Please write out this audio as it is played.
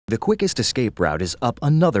The quickest escape route is up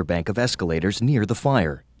another bank of escalators near the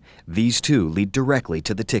fire. These two lead directly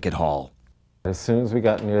to the ticket hall. As soon as we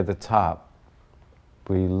got near the top,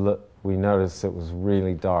 we noticed it was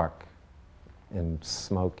really dark and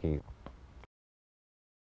smoky.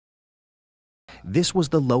 This was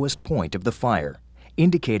the lowest point of the fire,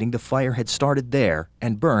 indicating the fire had started there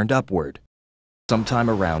and burned upward. Sometime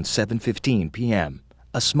around 7:15 p.m.,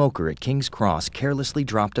 a smoker at King's Cross carelessly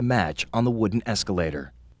dropped a match on the wooden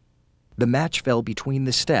escalator. The match fell between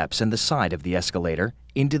the steps and the side of the escalator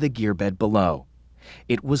into the gear bed below.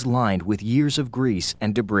 It was lined with years of grease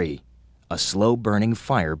and debris. A slow-burning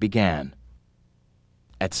fire began.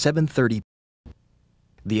 At 7:30,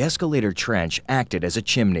 the escalator trench acted as a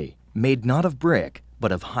chimney, made not of brick,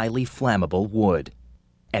 but of highly flammable wood.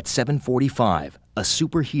 At 7:45, a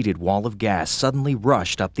superheated wall of gas suddenly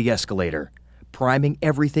rushed up the escalator, priming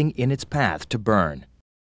everything in its path to burn.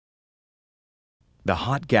 The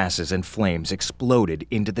hot gases and flames exploded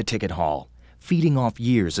into the ticket hall, feeding off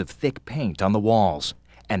years of thick paint on the walls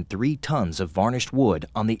and 3 tons of varnished wood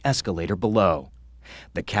on the escalator below.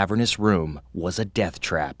 The cavernous room was a death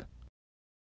trap.